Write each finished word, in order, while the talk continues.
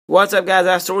What's up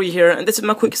guys, Story here, and this is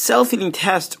my quick self-healing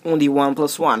test on the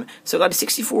OnePlus One. So I got a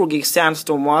 64 gig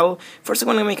sandstone model. First I'm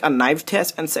going to make a knife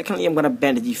test, and secondly I'm going to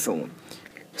bend the phone.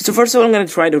 So first of all I'm going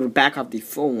to try to back up the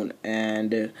phone,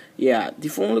 and yeah, the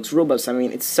phone looks robust. I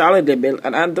mean, it's solidly built,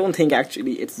 and I don't think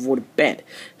actually it would bend.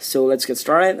 So let's get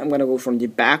started. I'm going to go from the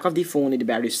back of the phone to the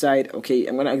battery side. Okay,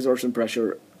 I'm going to exert some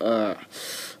pressure.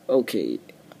 Okay,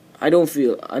 I don't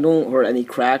hear any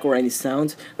crack or any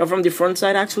sounds. Now from the front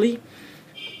side actually.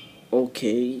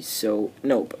 Okay, so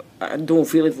nope, I don't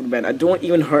feel it would bend. I don't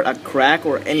even hear a crack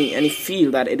or any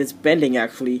feel that it is bending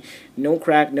actually. No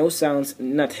crack, no sounds,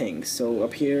 nothing. So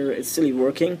up here it's still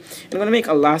working. I'm gonna make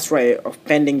a last try of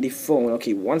bending the phone.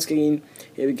 Okay, once again,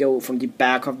 here we go from the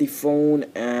back of the phone,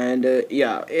 and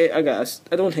yeah, I guess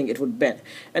I don't think it would bend.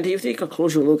 And if you take a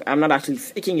closer look, I'm not actually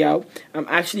faking out. I'm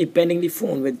actually bending the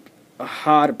phone with a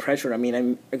hard pressure. I mean,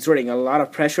 I'm exerting a lot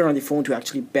of pressure on the phone to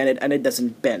actually bend it, and it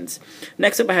doesn't bend.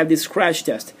 Next up I have this scratch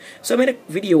test. So I made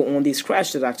a video on the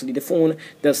scratch test. Actually the phone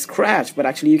does scratch, but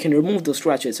actually you can remove those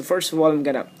scratches. So first of all I'm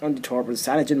gonna on the top of the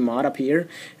Cyanogen mod up here,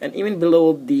 and even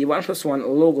below the OnePlus One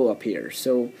logo up here.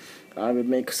 So I will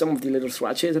make some of the little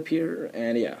scratches up here,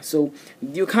 and yeah, so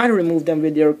you can't remove them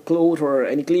with your cloth or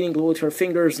any cleaning cloth or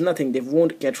fingers, nothing. They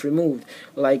won't get removed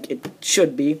like it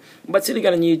should be, but still you're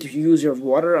gonna need to use your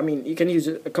water. I mean, you can use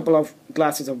a couple of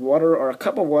glasses of water or a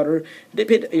cup of water, dip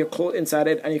it your cloth inside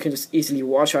it, and you can just easily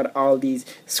wash out all these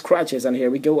scratches. And here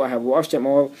we go, I have washed them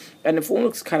all, and the phone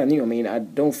looks kind of new. I mean, I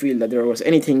don't feel that there was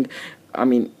anything. I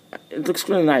mean, it looks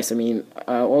really nice. I mean,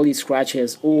 all these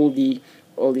scratches, all the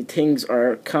things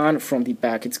are gone from the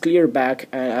back. It's clear back,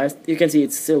 and as you can see,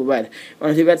 it's still wet.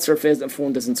 On the wet surface, the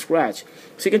phone doesn't scratch.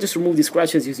 So you can just remove the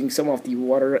scratches using some of the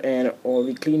water and all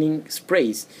the cleaning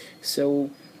sprays.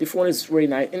 So the phone is very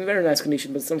nice, in very nice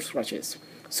condition, but some scratches.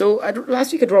 So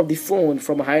last week I dropped the phone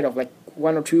from a height of like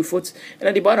 1 or 2 foot, and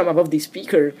at the bottom above the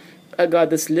speaker, I got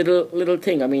this little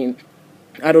thing. I mean,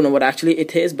 I don't know what actually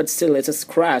it is, but still it's a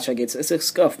scratch. Like it's a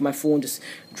scuff. My phone just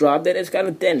dropped it. It's got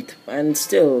a dent, and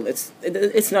still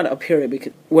it's not up here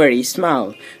because very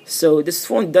small. So this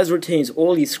phone does retain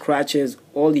all these scratches,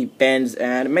 all the bends,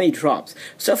 and many drops.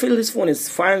 So I feel this phone is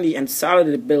finally and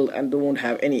solidly built, and don't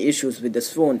have any issues with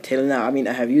this phone till now. I mean,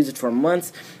 I have used it for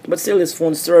months, but still this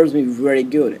phone serves me very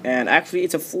good. And actually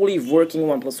it's a fully working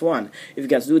OnePlus One. If you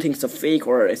guys do think it's a fake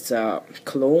or it's a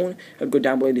clone, I'll go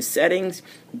down below in the settings,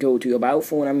 go to about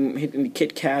phone. I'm hitting the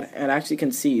KitKat, and actually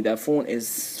can see that phone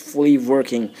is fully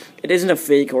working. It isn't a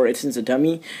fake or it isn't a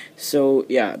dummy. So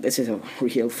yeah, this is a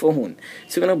real phone.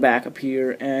 So I'm gonna back up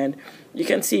here, and you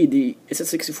can see it's a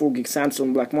 64 gig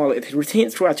sandstone black model. It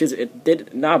retains scratches. It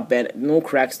did not bend, no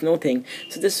cracks, nothing.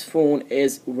 So this phone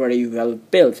is very well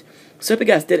built. So if you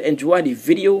guys did enjoy the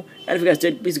video, and if you guys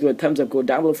did, please give it a thumbs up, go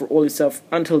down below for all this stuff.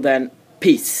 Until then,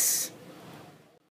 peace.